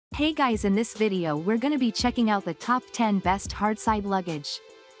Hey guys, in this video we're gonna be checking out the top 10 best hardside luggage.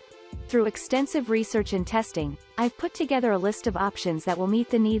 Through extensive research and testing, I've put together a list of options that will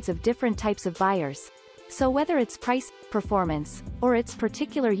meet the needs of different types of buyers. So whether it's price, performance, or its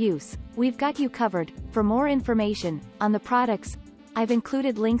particular use, we've got you covered. For more information on the products, I've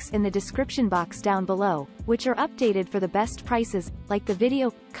included links in the description box down below, which are updated for the best prices. Like the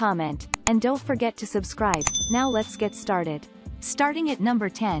video, comment, and don't forget to subscribe. Now let's get started. Starting at number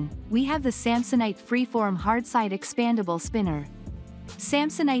 10, we have the Samsonite Freeform Hardside Expandable Spinner.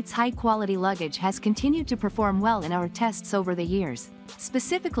 Samsonite's high-quality luggage has continued to perform well in our tests over the years,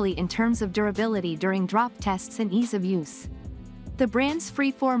 specifically in terms of durability during drop tests and ease of use. The brand's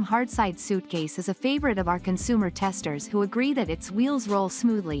Freeform Hardside suitcase is a favorite of our consumer testers who agree that its wheels roll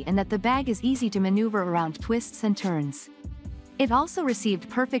smoothly and that the bag is easy to maneuver around twists and turns. It also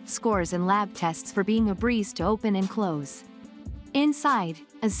received perfect scores in lab tests for being a breeze to open and close. Inside,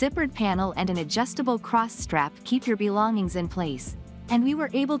 a zippered panel and an adjustable cross strap keep your belongings in place, and we were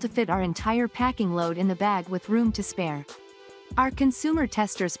able to fit our entire packing load in the bag with room to spare. Our consumer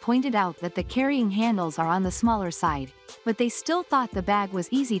testers pointed out that the carrying handles are on the smaller side, but they still thought the bag was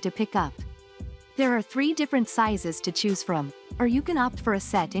easy to pick up. There are 3 different sizes to choose from, or you can opt for a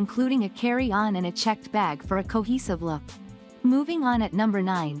set including a carry-on and a checked bag for a cohesive look. Moving on at number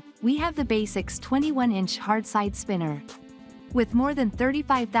 9, we have the Basics 21-inch Hardside Spinner. With more than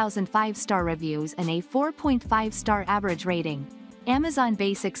 35,000 5-star reviews and a 4.5-star average rating, Amazon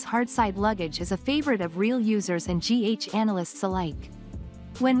Basics Hardside Luggage is a favorite of real users and GH analysts alike.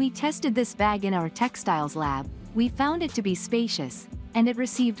 When we tested this bag in our textiles lab, we found it to be spacious, and it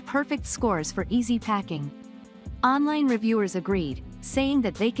received perfect scores for easy packing. Online reviewers agreed, saying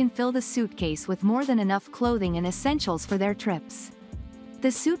that they can fill the suitcase with more than enough clothing and essentials for their trips.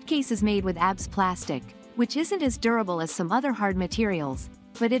 The suitcase is made with ABS plastic, which isn't as durable as some other hard materials,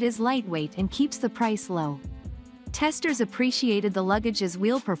 but it is lightweight and keeps the price low. Testers appreciated the luggage's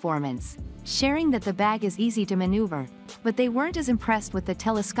wheel performance, sharing that the bag is easy to maneuver, but they weren't as impressed with the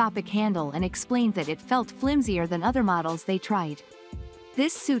telescopic handle and explained that it felt flimsier than other models they tried.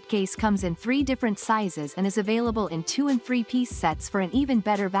 This suitcase comes in 3 different sizes and is available in 2- and 3-piece sets for an even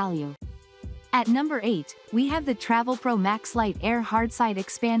better value. At number 8, we have the Travelpro Maxlite Air Hardside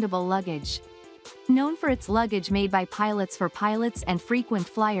Expandable Luggage. Known for its luggage made by pilots for pilots and frequent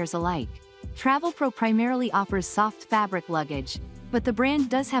flyers alike, Travelpro primarily offers soft fabric luggage, but the brand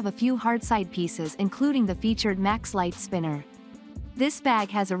does have a few hardside pieces including the featured Maxlite spinner. This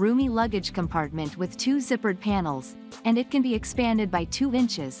bag has a roomy luggage compartment with 2 zippered panels, and it can be expanded by 2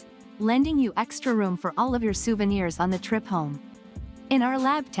 inches, lending you extra room for all of your souvenirs on the trip home. In our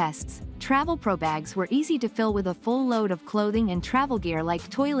lab tests, Travelpro bags were easy to fill with a full load of clothing and travel gear like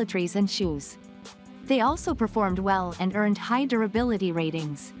toiletries and shoes. They also performed well and earned high durability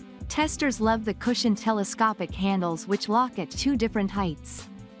ratings. Testers loved the cushioned telescopic handles which lock at 2 different heights.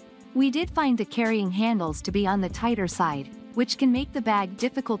 We did find the carrying handles to be on the tighter side, which can make the bag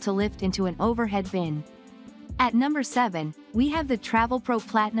difficult to lift into an overhead bin. At number 7, we have the Travelpro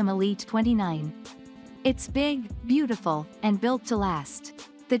Platinum Elite 29. It's big, beautiful, and built to last.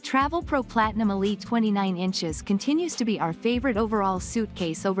 The Travelpro Platinum Elite 29 inches continues to be our favorite overall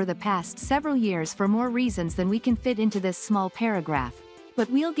suitcase over the past several years for more reasons than we can fit into this small paragraph, but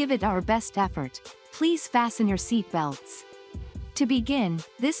we'll give it our best effort. Please fasten your seatbelts. To begin,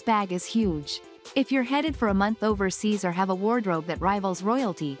 this bag is huge. If you're headed for a month overseas or have a wardrobe that rivals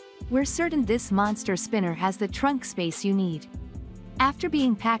royalty, we're certain this monster spinner has the trunk space you need. After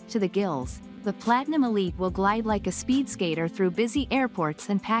being packed to the gills, the Platinum Elite will glide like a speed skater through busy airports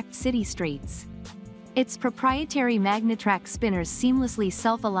and packed city streets. Its proprietary Magnetrack spinners seamlessly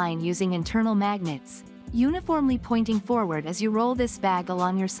self-align using internal magnets, uniformly pointing forward as you roll this bag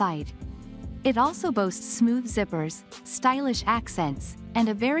along your side. It also boasts smooth zippers, stylish accents, and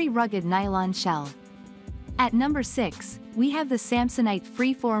a very rugged nylon shell. At number 6, we have the Samsonite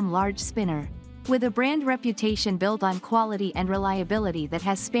Freeform Large Spinner. With a brand reputation built on quality and reliability that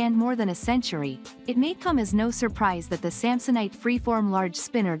has spanned more than a century, it may come as no surprise that the Samsonite Freeform Large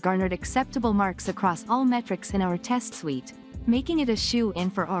Spinner garnered acceptable marks across all metrics in our test suite, making it a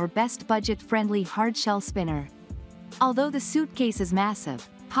shoe-in for our best budget-friendly hardshell spinner. Although the suitcase is massive,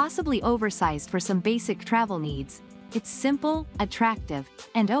 possibly oversized for some basic travel needs, its simple, attractive,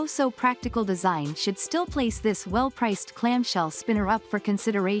 and oh-so-practical design should still place this well-priced clamshell spinner up for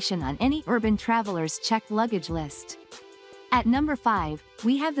consideration on any urban traveler's checked luggage list. At number 5,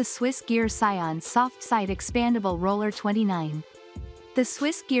 we have the SwissGear Sion Softside Expandable Roller 29. The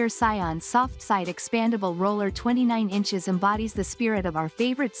SwissGear Sion Softside Expandable Roller 29 inches embodies the spirit of our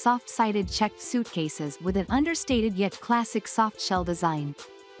favorite soft-sided checked suitcases with an understated yet classic softshell design.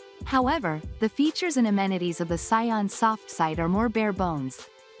 However, the features and amenities of the Sion Softside are more bare bones,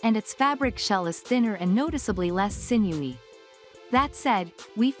 and its fabric shell is thinner and noticeably less sinewy. That said,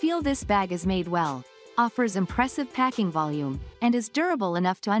 we feel this bag is made well, offers impressive packing volume, and is durable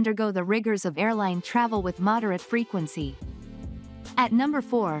enough to undergo the rigors of airline travel with moderate frequency. At number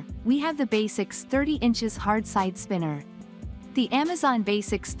 4, we have the Basics 30 inches Hardside Spinner. The Amazon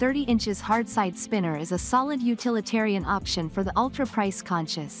Basics 30 inches Hardside Spinner is a solid utilitarian option for the ultra-price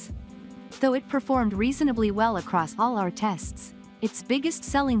conscious. Though it performed reasonably well across all our tests, its biggest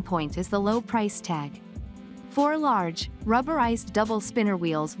selling point is the low price tag. 4 large, rubberized double spinner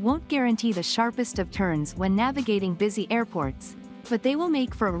wheels won't guarantee the sharpest of turns when navigating busy airports, but they will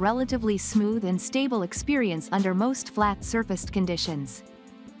make for a relatively smooth and stable experience under most flat-surfaced conditions.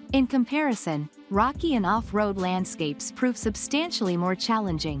 In comparison, rocky and off-road landscapes prove substantially more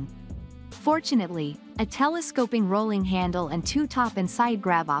challenging. Fortunately, a telescoping rolling handle and 2 top and side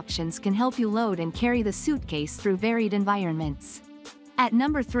grab options can help you load and carry the suitcase through varied environments. At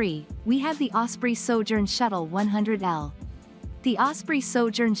number 3, we have the Osprey Sojourn Shuttle 100L. The Osprey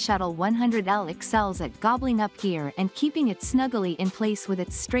Sojourn Shuttle 100L excels at gobbling up gear and keeping it snugly in place with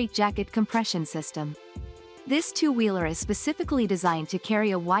its straitjacket compression system. This two-wheeler is specifically designed to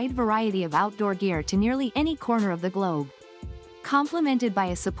carry a wide variety of outdoor gear to nearly any corner of the globe. Complemented by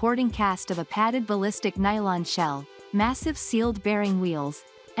a supporting cast of a padded ballistic nylon shell, massive sealed bearing wheels,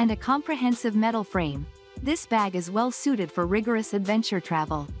 and a comprehensive metal frame, this bag is well suited for rigorous adventure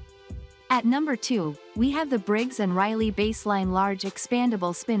travel. At number 2, we have the Briggs & Riley Baseline Large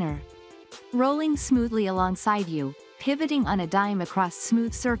Expandable Spinner. Rolling smoothly alongside you, pivoting on a dime across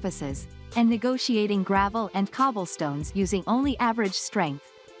smooth surfaces, and negotiating gravel and cobblestones using only average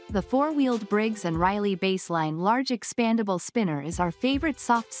strength, the 4-wheeled Briggs & Riley Baseline Large Expandable Spinner is our favorite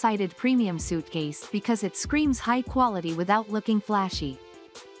soft-sided premium suitcase because it screams high quality without looking flashy.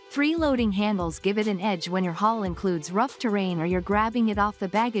 3 loading handles give it an edge when your haul includes rough terrain or you're grabbing it off the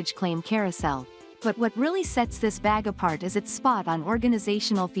baggage claim carousel, but what really sets this bag apart is its spot-on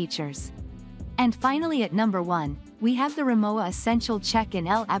organizational features. And finally at number 1, we have the Rimowa Essential Check-in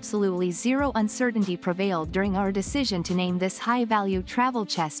L. Absolutely zero uncertainty prevailed during our decision to name this high-value travel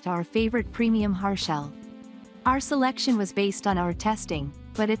chest our favorite premium hardshell. Our selection was based on our testing,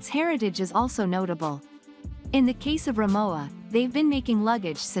 but its heritage is also notable. In the case of Rimowa, they've been making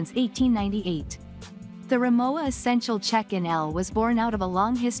luggage since 1898. The Rimowa Essential Check-in L was born out of a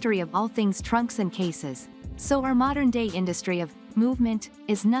long history of all things trunks and cases, so our modern-day industry of movement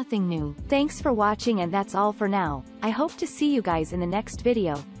is nothing new. Thanks for watching, and that's all for now. I hope to see you guys in the next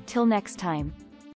video. Till next time.